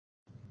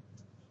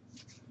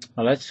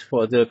Well, I just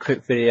thought I'd do a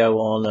quick video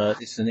on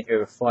this is an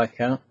era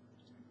Viscount.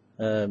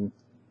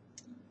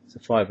 It's a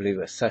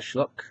 5-lever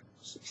sashlock,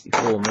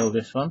 64mm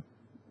this one.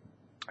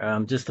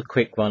 Just a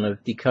quick one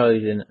of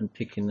decoding and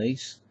picking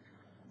these.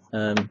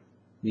 The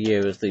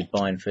eras do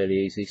bind fairly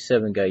easy.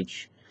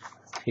 7-gauge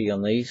key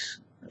on these.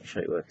 Let me show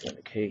you working on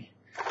the key.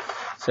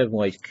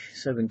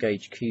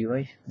 7-gauge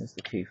keyway. There's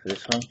the key for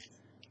this one.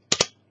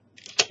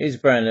 It's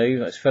brand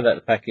new. It's fell out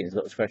of the packet. It's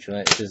got a scratch on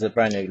it. This is a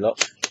brand new lock.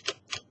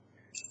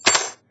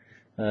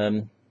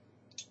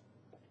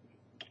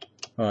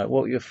 Right,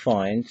 what you'll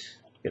find,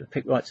 get the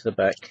pick right to the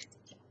back,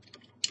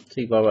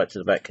 T-bar right to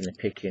the back in the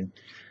picking.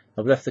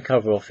 I've left the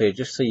cover off here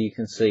just so you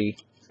can see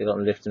that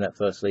I'm lifting that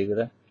first lever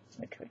there.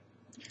 Okay.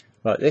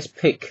 Right, this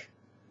pick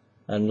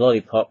and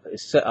lollipop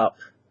is set up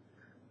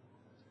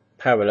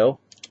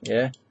parallel,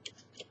 yeah?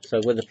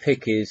 So where the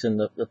pick is and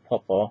the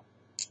pop are,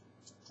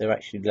 they're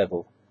actually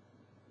level.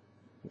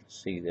 You can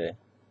see there,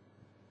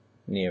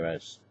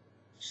 Nero's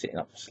sitting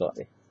up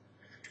slightly.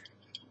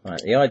 Right,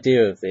 the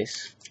idea of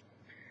this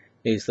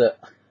is that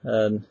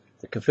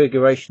the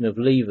configuration of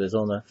levers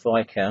on a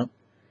Viscount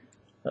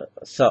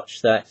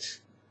such that,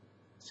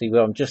 see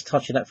where I'm just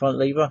touching that front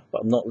lever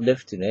but I'm not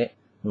lifting it,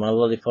 and my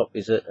lollipop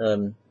is at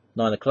 9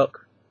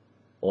 o'clock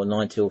or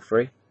 9 till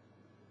 3.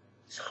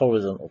 It's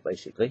horizontal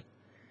basically.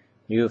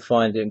 You'll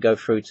find it and go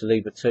through to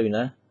lever 2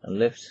 now and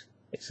lift,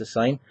 it's the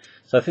same.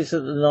 So if it's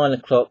at the 9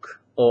 o'clock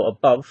or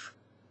above,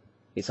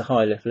 it's a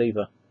high lift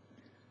lever.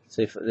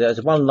 So if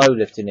there's one low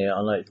lift in here,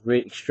 I know it's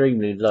really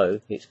extremely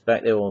low, it's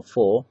back there on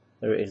 4.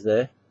 There it is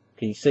there.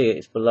 Can you see it?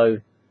 It's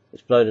below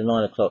the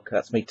 9 o'clock.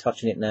 That's me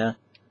touching it now.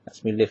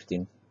 That's me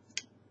lifting.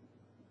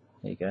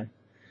 There you go.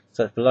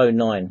 So it's below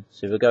 9.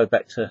 So if we go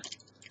back to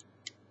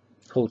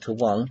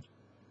 1:15,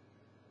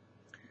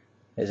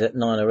 it's at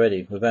 9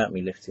 already without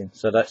me lifting.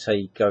 So that's how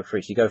you go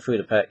through. So you go through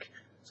the pack.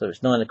 So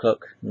it's 9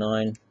 o'clock,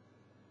 9.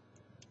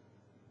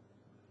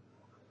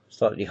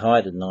 Slightly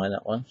higher than 9,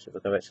 that one. So if I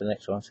go back to the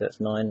next one, so that's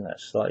 9.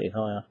 That's slightly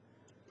higher.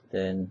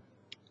 Then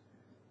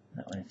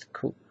that one is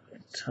cool.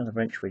 Turn the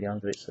wrench really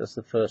under it, so that's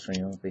the first one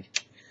you want to be.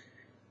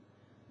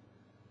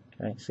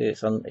 Okay, see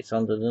it's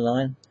under the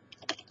 9,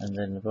 and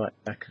then the right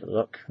back of the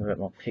lock. I've got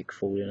my pick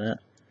falling out.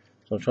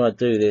 So I'll try to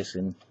do this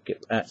and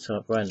get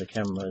outside around the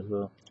camera as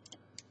well.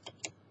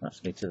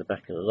 That's me to the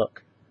back of the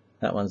lock.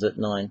 That one's at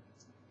 9.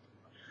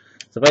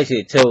 So basically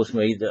it tells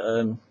me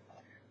that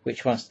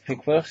which one's to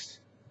pick first.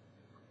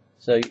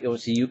 So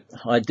obviously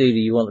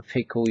ideally you want to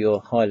pick all your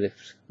high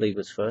lift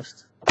levers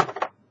first.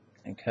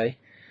 Okay,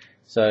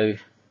 so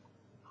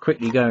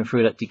quickly going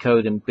through that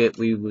decoding bit,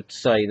 we would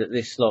say that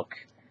this lock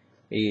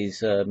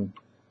is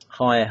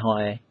high,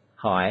 high,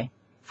 high,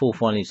 4th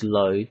one is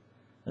low, and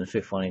the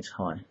 5th one is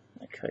high.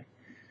 Okay,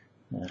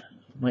 now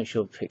make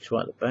sure the pick's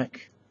right at the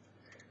back.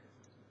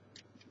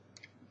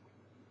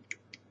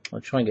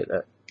 I'll try and get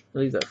that,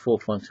 leave that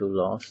 4th one till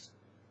last,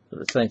 but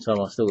at the same time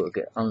I've still got to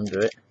get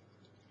under it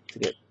to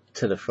get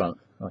to the front.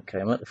 Okay,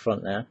 I'm at the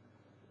front now.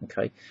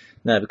 Okay,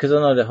 now because I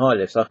know the high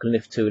lifts, I can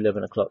lift to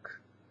 11 o'clock.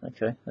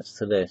 Okay, that's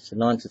to there, so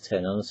 9 to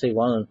 10. And I see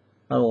one, and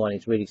another one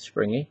is really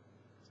springy.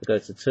 So go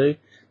to 2.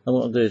 And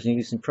what I'll do is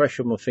use some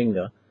pressure on my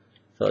finger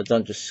so I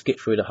don't just skip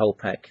through the whole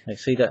pack. You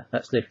see that?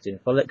 That's lifting.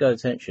 If I let go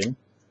of tension,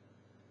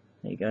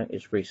 there you go,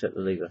 it's reset the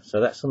lever. So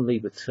that's on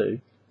lever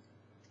 2.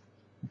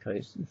 Okay,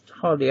 it's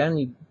hardly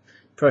any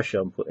pressure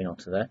I'm putting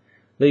onto that.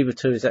 Lever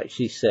 2 is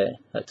actually set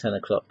at 10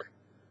 o'clock.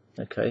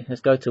 Okay,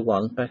 let's go to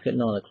 1, back at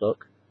 9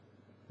 o'clock.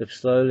 Lift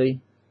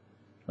slowly.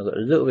 I've got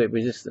a little bit of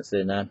resistance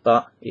there now,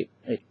 but it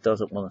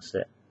doesn't want to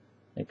set.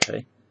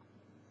 Okay.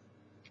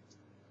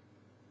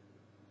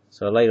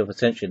 So I laid off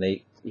attention,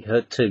 you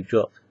heard 2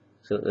 drop.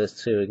 So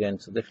there's 2 again,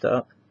 so lift it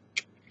up.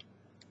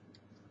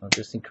 I'll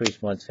just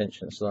increase my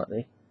tension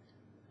slightly.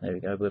 There we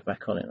go, we're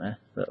back on it now.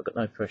 Look, I've got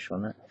no pressure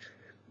on that.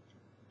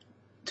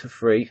 To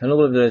 3, and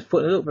all of those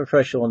putting a little bit of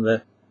pressure on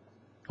the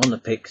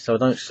pick so I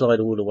don't slide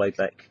all the way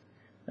back.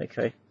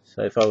 Okay,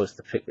 so if I was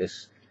to pick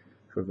this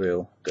for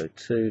real, go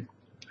 2,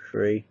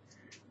 3.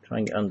 Try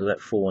and get under that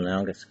 4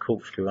 now, get a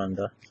corkscrew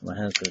under. My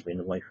hand's going to be in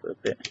the way for a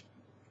bit.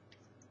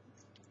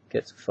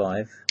 Get to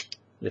 5,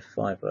 lift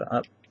 5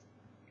 up,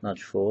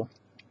 nudge 4.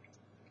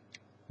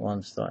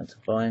 1 starting to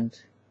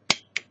bind,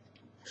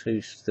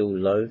 2 still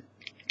low,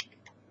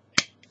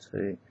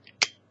 2,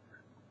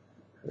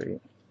 3.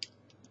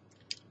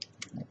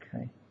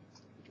 Okay.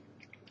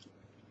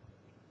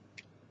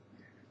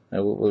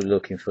 Now what we're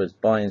looking for is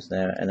binds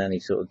now and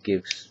any sort of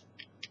gives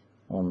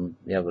on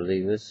the other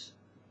levers.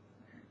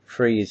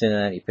 3 is in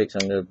and anti-pick, so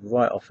I'm going to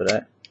right off of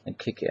that and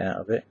kick it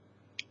out of it.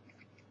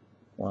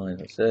 1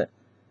 is it,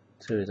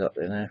 2 is up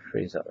there now,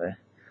 3 is up there.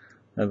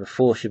 Remember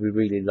 4 should be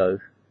really low,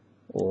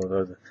 or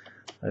I've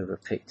over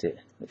picked it,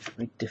 which would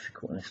be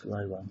difficult in this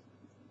low one.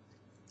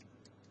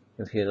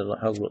 You'll hear the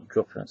whole lot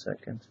drop in a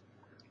second.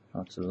 I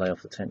have to lay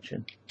off the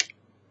tension.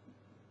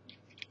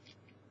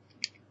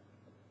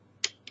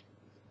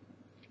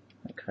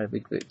 Okay,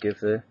 big bit of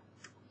give there.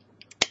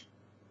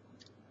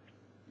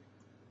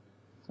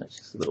 That's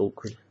just a bit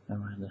awkward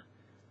around the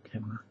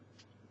camera.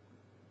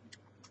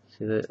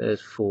 See,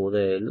 there's 4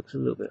 there. It looks a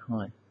little bit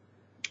high.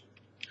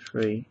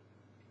 3.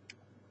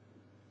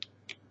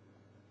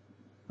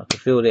 I can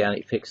feel the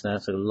anti-picks now,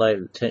 so lay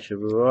the tension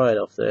right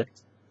off there.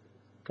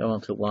 Go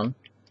on to 1.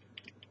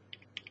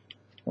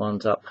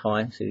 1's up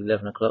high, so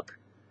 11 o'clock.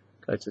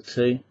 Go to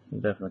 2,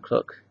 11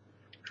 o'clock.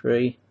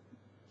 3,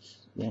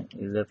 yeah,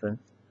 11.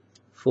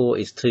 4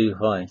 is too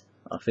high.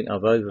 I think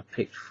I've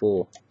overpicked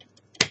 4.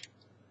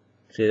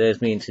 See,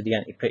 there's me into the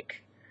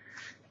anti-pick.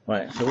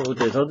 Right, so what we'll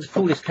do is I'll just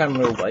pull this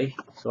camera away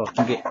so I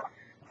can get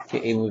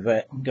in with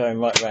it going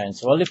right round.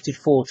 So I lifted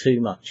 4 too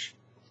much.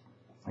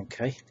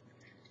 Okay,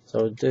 so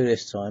I'll do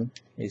this time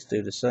is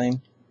do the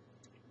same,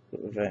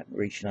 but without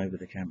reaching over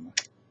the camera.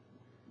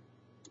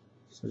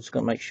 So just got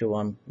to make sure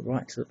I'm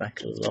right to the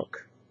back of the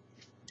lock.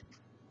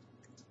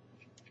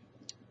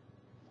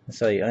 I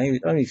say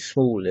only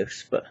small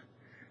lifts, but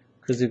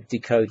because we've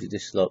decoded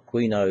this lock,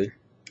 we know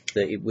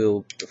that it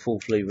will, the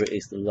fourth lever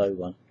is the low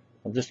one.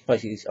 I'm just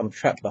basically, I'm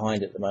trapped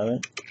behind at the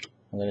moment.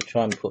 I'm going to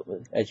try and put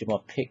the edge of my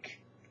pick.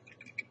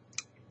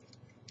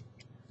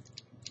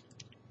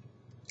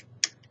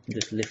 I'm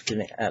just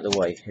lifting it out of the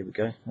way. Here we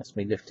go. That's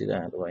me lifted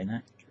out of the way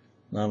now.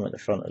 Now I'm at the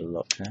front of the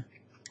lock now.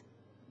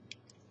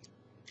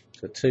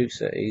 So 2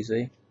 set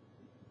easy.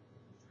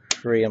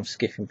 3 I'm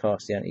skipping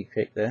past the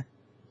anti-pick there.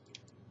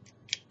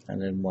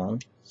 And then 1.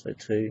 So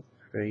 2,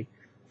 3,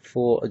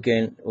 4.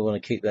 Again, we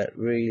want to keep that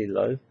really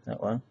low,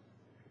 that one.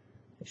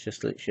 It's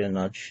just literally a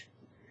nudge.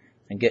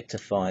 And get to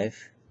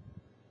 5.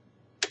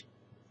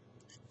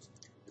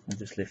 And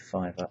just lift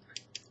 5 up.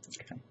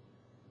 Okay.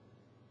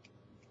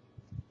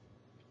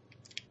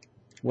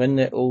 When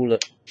they're all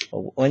at,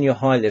 when your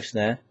high lifts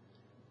now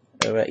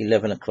are at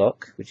 11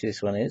 o'clock, which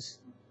this one is,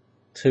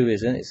 2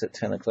 isn't, it's at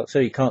 10 o'clock, so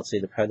you can't see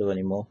the paddle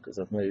anymore because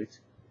I've moved.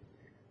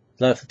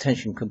 Lower the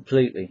tension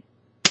completely.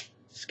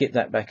 Skip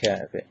that back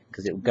out of it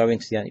because it will go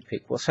into the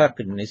anti-pick. What's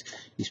happening is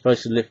you're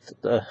supposed to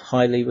lift the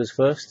high levers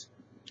first,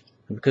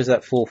 and because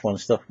that 4th one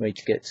stopped me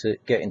to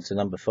get into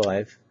number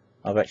 5,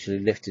 I've actually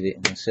lifted it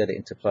and set it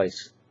into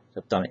place.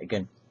 So I've done it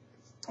again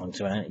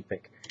onto an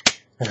anti-pick.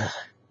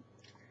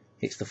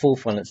 It's the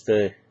 4th one that's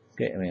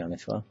getting me on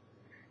this one.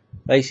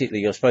 Basically,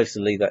 you're supposed to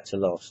leave that to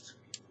last,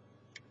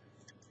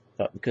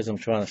 but because I'm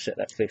trying to set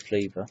that 5th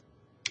lever,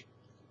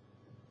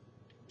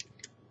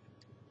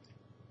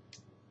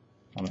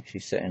 I'm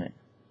actually setting it.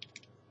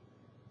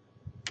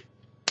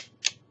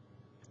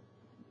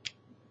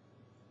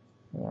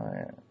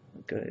 Right,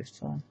 I'll go this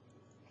time.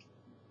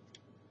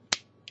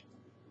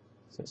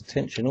 So it's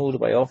tension all the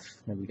way off.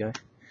 There we go.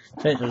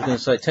 Tension, I was going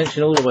to say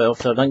tension all the way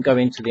off, so I don't go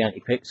into the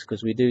anti-picks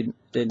because we did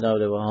know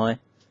they were high.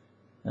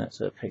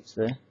 That's our picks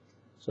there,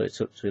 so it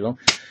took too long.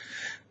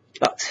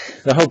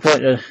 But the whole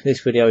point of this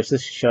video is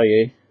just to show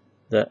you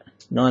that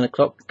 9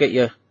 o'clock, get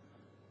your,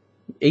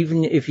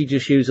 even if you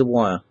just use a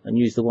wire and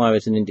use the wire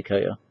as an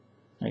indicator.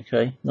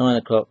 Okay, 9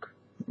 o'clock,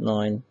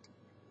 9,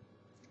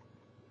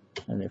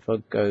 and if I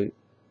go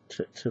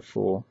to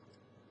 4,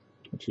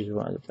 which is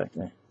right at the back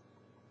there.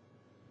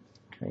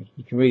 Okay,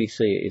 you can really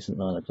see it isn't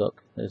 9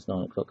 o'clock. There's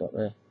 9 o'clock up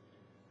there.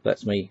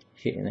 That's me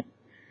hitting it.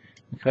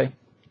 Okay,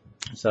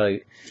 so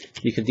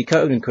you can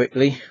decode them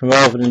quickly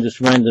rather than just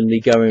randomly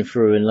going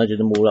through and loading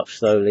them all up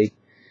slowly.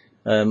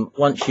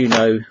 Once you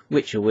know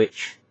which are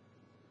which,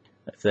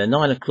 if they're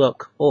 9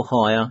 o'clock or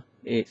higher,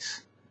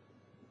 it's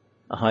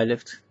a high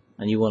lift,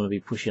 and you want to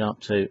be pushing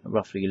up to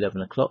roughly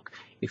 11 o'clock.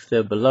 If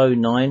they're below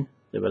 9,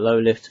 they're a low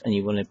lift, and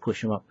you want to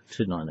push them up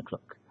to 9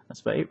 o'clock. That's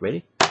about it,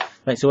 really.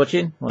 Thanks for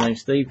watching. My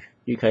name's Steve,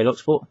 UK Lock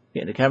Sport.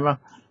 Get in the camera.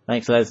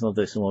 Thanks, lads, and I'll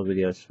do some more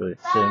videos for it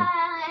soon.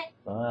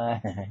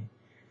 Bye.